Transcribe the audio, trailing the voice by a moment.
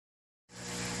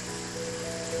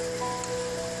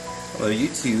Well,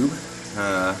 YouTube,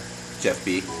 Jeff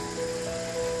B.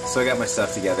 So I got my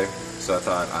stuff together, so I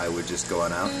thought I would just go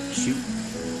on out and shoot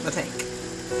a tank.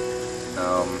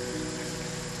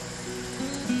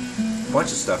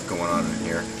 Bunch of stuff going on in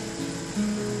here.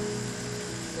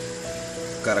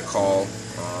 Got a call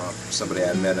from somebody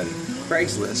I met on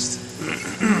Craigslist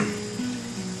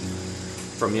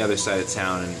from the other side of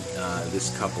town, and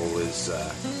this couple is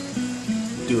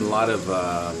doing a lot of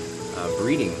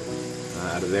breeding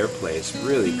out of their place.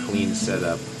 Really clean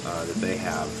setup that they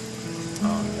have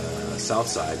on the south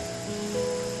side.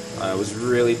 I was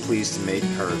really pleased to make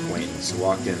her acquaintance.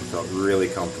 Walked in, felt really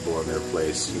comfortable in their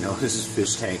place. You know, this is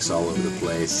fish tanks all over the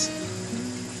place.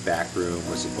 Back room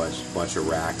was a bunch of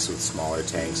racks with smaller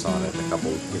tanks on it, and a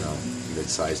couple,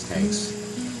 mid-sized tanks.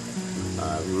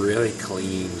 Really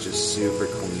clean, just super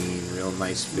clean, real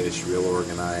nice fish, real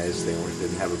organized. They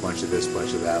didn't have a bunch of this,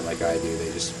 bunch of that like I do.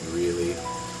 They just really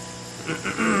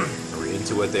were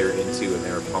into what they were into, and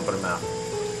they were pumping them out.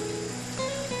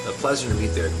 A pleasure to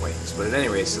meet their acquaintance. But at any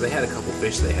rate, so they had a couple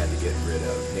fish they had to get rid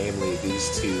of, namely these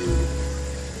two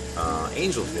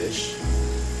angelfish,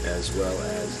 as well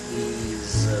as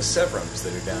these sevrums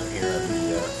that are down here on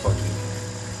the funky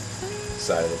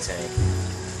side of the tank.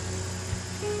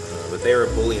 But they were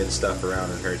bullying stuff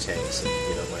around in her tanks, and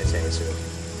my tanks are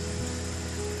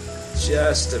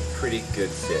just a pretty good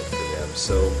fit for them.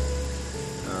 So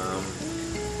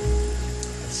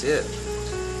that's it.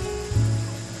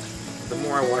 The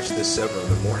more I watch this sevrum,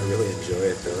 the more I really enjoy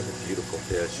it. They're a beautiful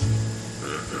fish.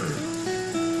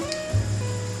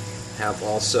 Have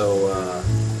also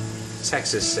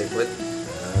Texas cichlid.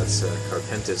 That's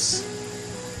Carpentis.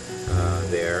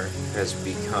 There has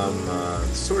become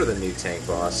sort of the new tank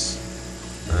boss.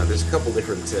 There's a couple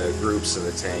different groups in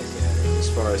the tank, and as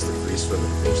far as the free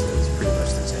swimming fish, that is pretty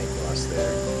much the tank boss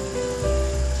there.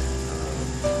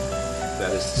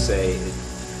 That is to say, it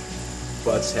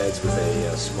butts heads with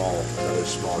another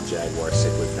small jaguar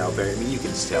cichlid. Now, you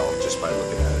can tell just by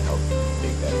looking at it how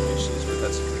big that fish is, but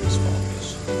that's a pretty small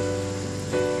fish.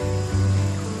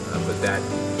 But that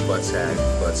butts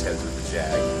heads with the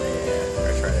jag, and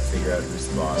they're trying to figure out who's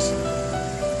the boss.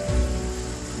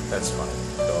 That's fine.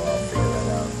 So I'll figure that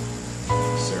out.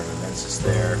 Ceramamensis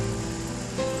there.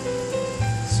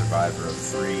 Survivor of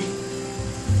 3.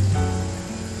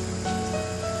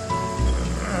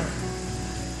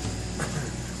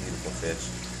 Beautiful fish.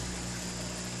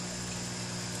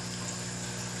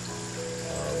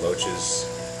 Loaches.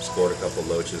 Scored a couple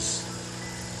loaches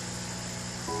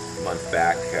a month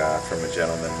back from a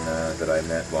gentleman that I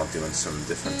met while doing some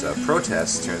different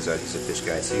protests. Turns out he's a fish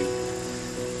guy too.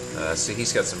 So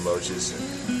he's got some loaches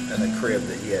and a crib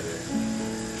that he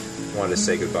wanted to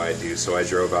say goodbye to. So I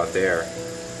drove out there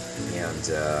and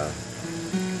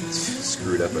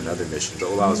screwed up another mission. But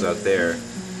while I was out there,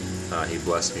 he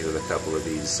blessed me with a couple of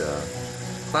these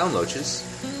clown loaches,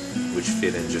 which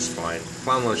fit in just fine.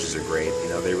 Clown loaches are great.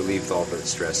 They relieve all the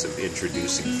stress of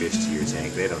introducing fish to your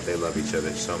tank. They love each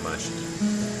other so much,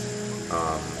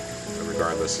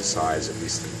 regardless of size, at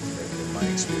least in my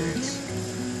experience.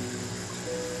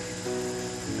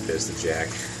 There's the jack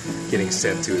getting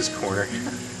sent to his corner.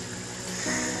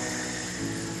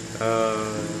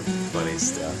 Funny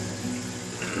stuff.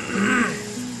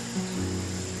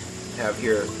 Have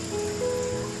here,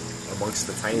 amongst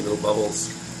the tiny little bubbles,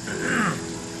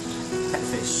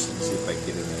 catfish. Let's see if I can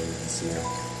get in there. You can see them.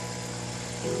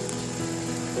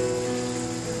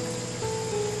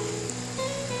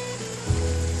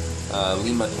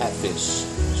 Lima catfish,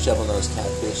 shovel-nosed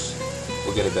catfish.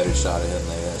 We'll get a better shot of him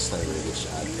later. That's not a very good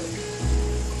shot, but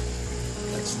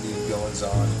that's new goings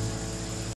on.